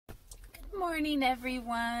Morning,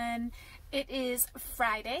 everyone. It is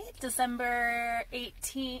Friday, December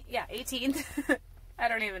 18th. Yeah, 18th. I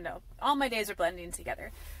don't even know. All my days are blending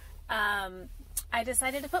together. I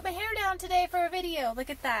decided to put my hair down today for a video. Look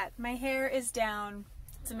at that. My hair is down.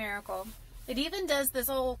 It's a miracle. It even does this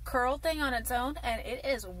whole curl thing on its own, and it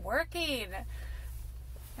is working.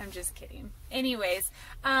 I'm just kidding. Anyways,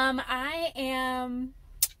 I am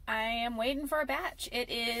waiting for a batch. It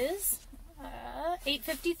is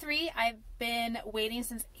 8:53. I've been waiting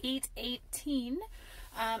since 8:18.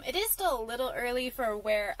 It is still a little early for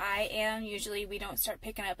where I am. Usually we don't start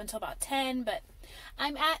picking up until about 10, but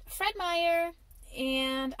I'm at Fred Meyer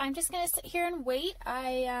and I'm just gonna sit here and wait.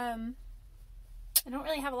 I don't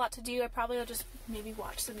really have a lot to do. I probably will just maybe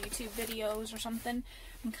watch some YouTube videos or something.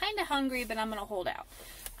 I'm kind of hungry, but I'm gonna hold out.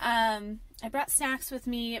 I brought snacks with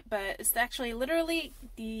me, but it's actually literally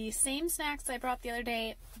the same snacks I brought the other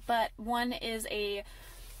day, but one is a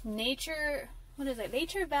Nature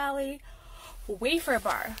Valley wafer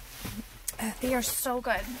bar. They are so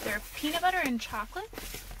good. They're peanut butter and chocolate,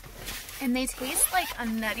 and they taste like a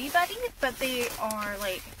Nutty Buddy, but they are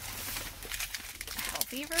like a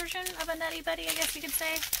healthy version of a Nutty Buddy, I guess you could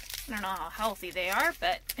say. I don't know how healthy they are,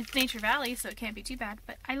 but it's Nature Valley, so it can't be too bad.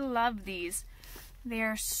 But I love these.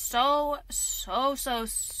 They're so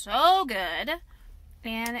good,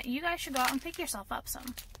 and you guys should go out and pick yourself up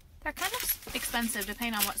some. They're kind of expensive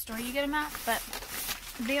depending on what store you get them at, but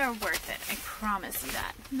they are worth it. I promise you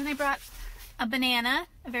that. And then I brought a banana,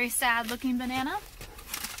 a very sad looking banana.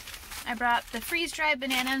 I brought the freeze-dried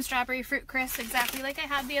banana and strawberry fruit crisp, exactly like I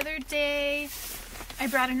had the other day. I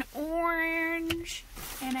brought an orange,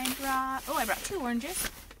 and I brought two oranges,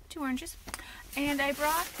 and I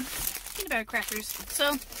brought peanut butter crackers.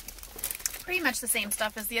 So pretty much the same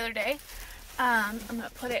stuff as the other day. I'm gonna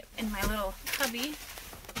put it in my little cubby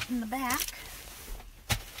in the back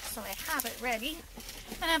so I have it ready.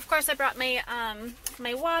 And of course I brought my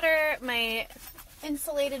my water, my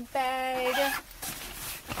insulated bag.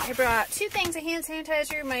 I brought two things of hand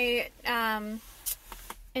sanitizer, my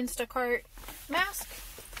Instacart mask,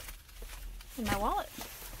 and my wallet.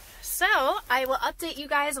 So I will update you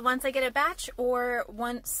guys once I get a batch or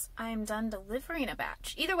once I'm done delivering a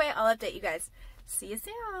batch. Either way, I'll update you guys. See you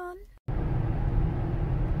soon.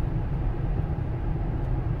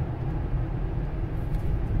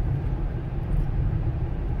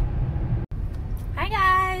 Hi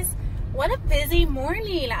guys! What a busy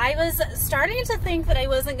morning. I was starting to think that I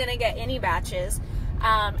wasn't going to get any batches.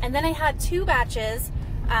 And then I had two batches.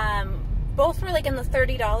 Both were like in the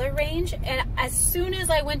 $30 range, and as soon as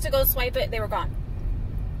I went to go swipe it, they were gone.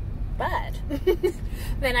 But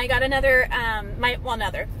then I got another, I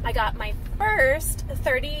got my first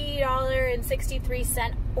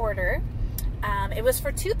 $30.63 order. It was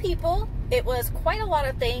for two people. It was quite a lot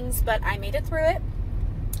of things, but I made it through it.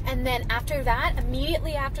 And then after that,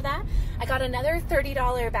 immediately after that, I got another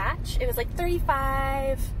 $30 batch. It was like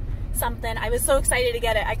 35 something. I was so excited to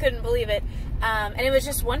get it. I couldn't believe it. And it was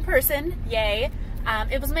just one person. Yay.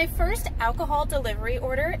 It was my first alcohol delivery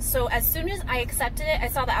order. So as soon as I accepted it, I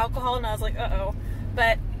saw the alcohol and I was like, uh-oh.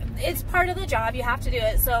 But it's part of the job. You have to do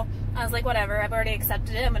it. So I was like, whatever. I've already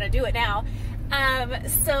accepted it. I'm going to do it now.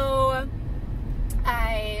 So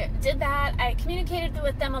I did that. I communicated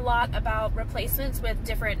with them a lot about replacements with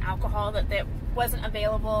different alcohol that wasn't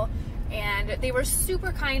available. And they were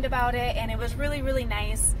super kind about it. And it was really, really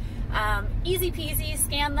nice. Easy peasy,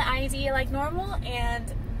 scanned the ID like normal, and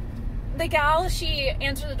the gal, she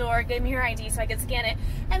answered the door, gave me her ID so I could scan it,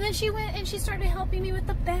 and then she went and she started helping me with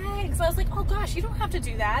the bags. I was like, oh gosh, you don't have to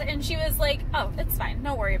do that. And she was like, oh, it's fine,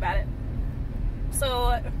 don't worry about it.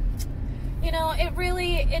 So, you know,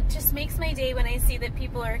 it just makes my day when I see that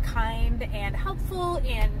people are kind and helpful,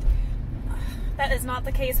 and that is not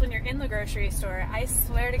the case when you're in the grocery store. I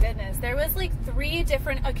swear to goodness, there was like 3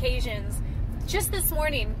 different occasions just this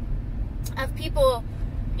morning of people,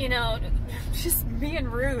 you know, just being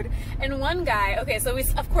rude. And one guy, okay, so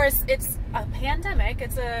of course it's a pandemic,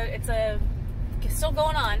 it's still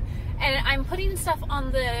going on, and I'm putting stuff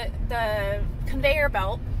on the conveyor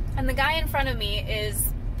belt, and the guy in front of me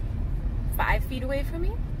is 5 feet away from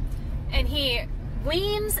me, and he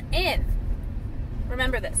leans in.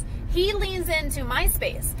 Remember this. He leans into my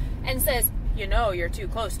space and says, you know you're too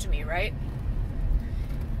close to me, right?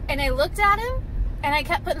 And I looked at him, and I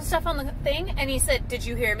kept putting stuff on the thing, and he said, did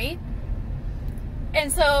you hear me?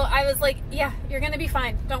 And so I was like, yeah, you're going to be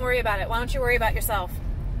fine. Don't worry about it. Why don't you worry about yourself?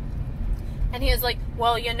 And he was like,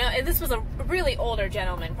 well, you know, and this was a really older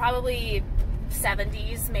gentleman, probably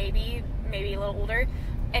 70s, maybe a little older.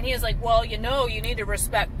 And he was like, well, you know, you need to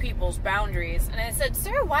respect people's boundaries. And I said,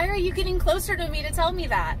 sir, why are you getting closer to me to tell me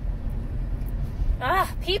that?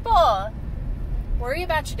 People, worry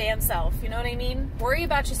about your damn self. You know what I mean? Worry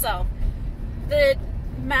about yourself. The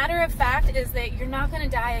matter of fact is that you're not going to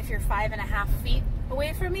die if you're 5.5 feet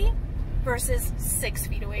away from me versus 6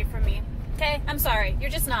 feet away from me. Okay? I'm sorry.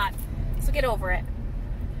 You're just not. So get over it.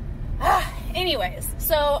 Anyways,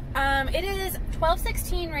 so it is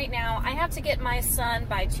 12:16 right now. I have to get my son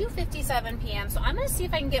by 2:57 p.m. So I'm going to see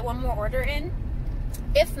if I can get one more order in.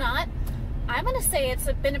 If not, I'm going to say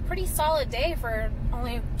it's been a pretty solid day for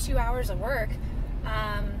only 2 hours of work.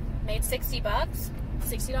 Made $60,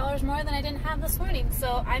 $60 more than I didn't have this morning.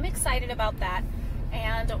 So I'm excited about that.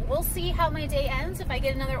 And we'll see how my day ends. If I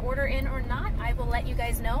get another order in or not, I will let you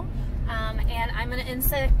guys know. And I'm going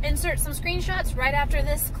to insert some screenshots right after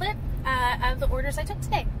this clip of the orders I took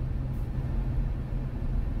today.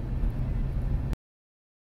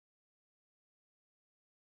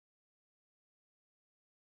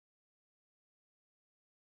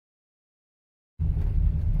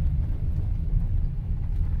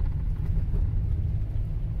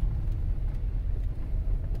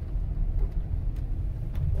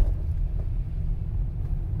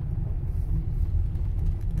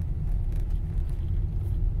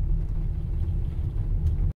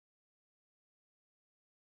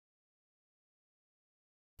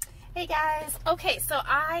 Hey guys, okay, so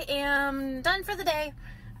I am done for the day.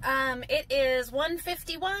 It is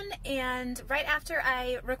 1:51, and right after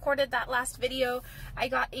I recorded that last video, I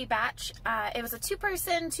got a batch. It was a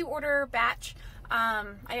 2-person, 2-order batch.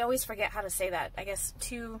 I always forget how to say that. I guess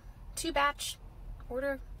two batch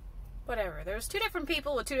order, whatever. There was 2 different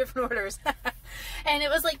people with 2 different orders, and it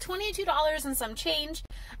was like $22 and some change.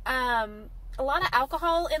 A lot of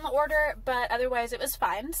alcohol in the order, but otherwise it was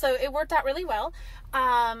fine. So it worked out really well.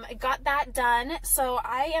 I got that done. So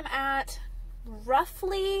I am at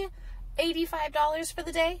roughly $85 for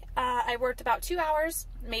the day. I worked about 2 hours,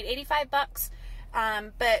 made $85.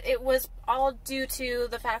 But it was all due to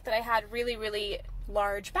the fact that I had really, really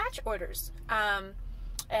large batch orders.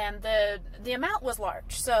 And the amount was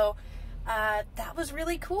large. So that was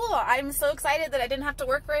really cool. I'm so excited that I didn't have to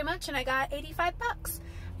work very much and I got $85.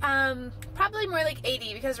 Probably more like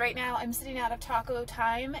 80 because right now I'm sitting out of Taco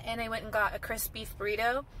Time and I went and got a crisp beef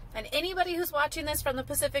burrito. And anybody who's watching this from the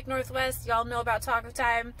Pacific Northwest, y'all know about Taco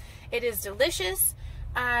Time. It is delicious.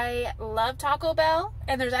 I love Taco Bell,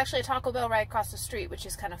 and there's actually a Taco Bell right across the street, which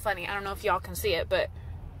is kind of funny. I don't know if y'all can see it, but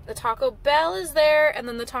the Taco Bell is there and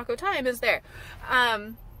then the Taco Time is there.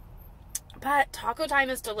 But Taco Time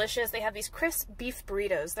is delicious. They have these crisp beef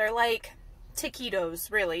burritos. They're like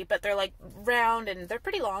taquitos, really, but they're like round and they're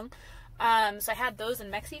pretty long. So I had those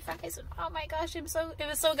and Mexi fries, and oh my gosh, it was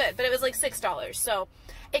so good. But it was like $6, so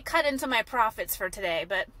it cut into my profits for today,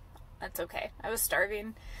 but that's okay. I was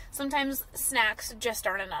starving. Sometimes snacks just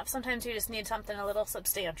aren't enough. Sometimes you just need something a little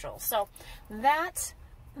substantial. So that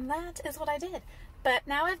is what I did. But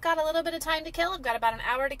now I've got a little bit of time to kill. I've got about an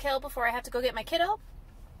hour to kill before I have to go get my kiddo.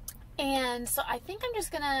 And so I think I'm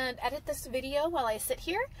just gonna edit this video while I sit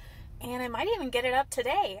here. And I might even get it up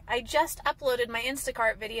today. I just uploaded my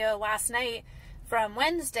Instacart video last night from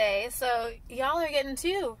Wednesday, so y'all are getting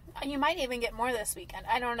 2. You might even get more this weekend.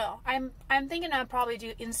 I don't know. I'm thinking I'll probably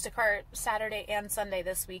do Instacart Saturday and Sunday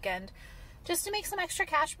this weekend, just to make some extra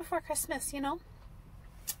cash before Christmas, you know?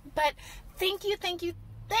 But thank you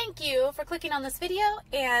for clicking on this video,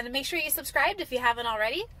 and make sure you subscribed if you haven't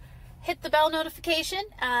already. Hit the bell notification,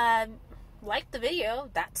 like the video.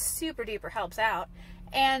 That super duper helps out.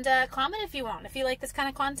 And comment if you want. If you like this kind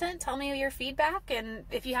of content, tell me your feedback. And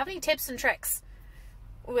if you have any tips and tricks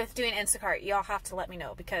with doing Instacart, y'all have to let me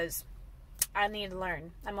know because I need to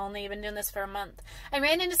learn. I'm only been doing this for a month. I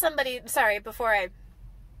ran into somebody, sorry, before I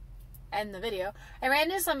end the video, I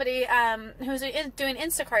ran into somebody who was doing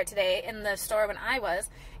Instacart today in the store when I was.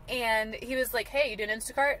 And he was like, hey, you doing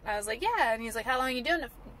Instacart? And I was like, yeah. And he's like, how long are you done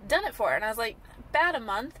it for? And I was like, about a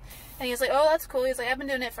month. And he was like, oh, that's cool. He's like, I've been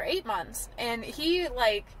doing it for 8 months. And he,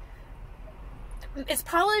 like, it's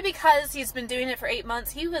probably because he's been doing it for 8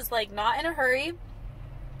 months. He was, like, not in a hurry,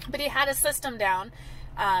 but he had a system down.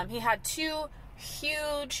 He had 2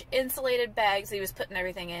 huge insulated bags that he was putting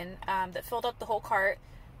everything in that filled up the whole cart.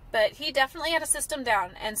 But he definitely had a system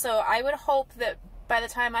down. And so I would hope that by the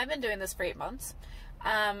time I've been doing this for 8 months,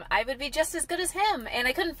 I would be just as good as him. And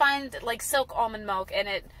I couldn't find, like, silk almond milk, and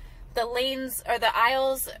the lanes or the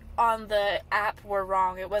aisles on the app were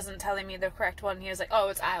wrong. It wasn't telling me the correct one. He was like, oh,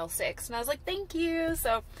 it's aisle 6. And I was like, thank you.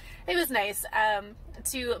 So it was nice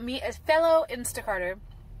to meet a fellow Instacarter.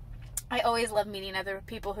 I always love meeting other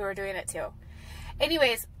people who are doing it too.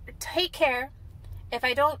 Anyways, take care. If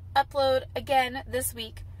I don't upload again this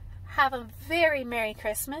week, Have a very Merry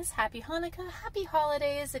Christmas, Happy Hanukkah, Happy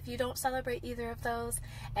Holidays if you don't celebrate either of those,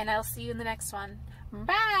 and I'll see you in the next one.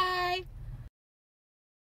 Bye!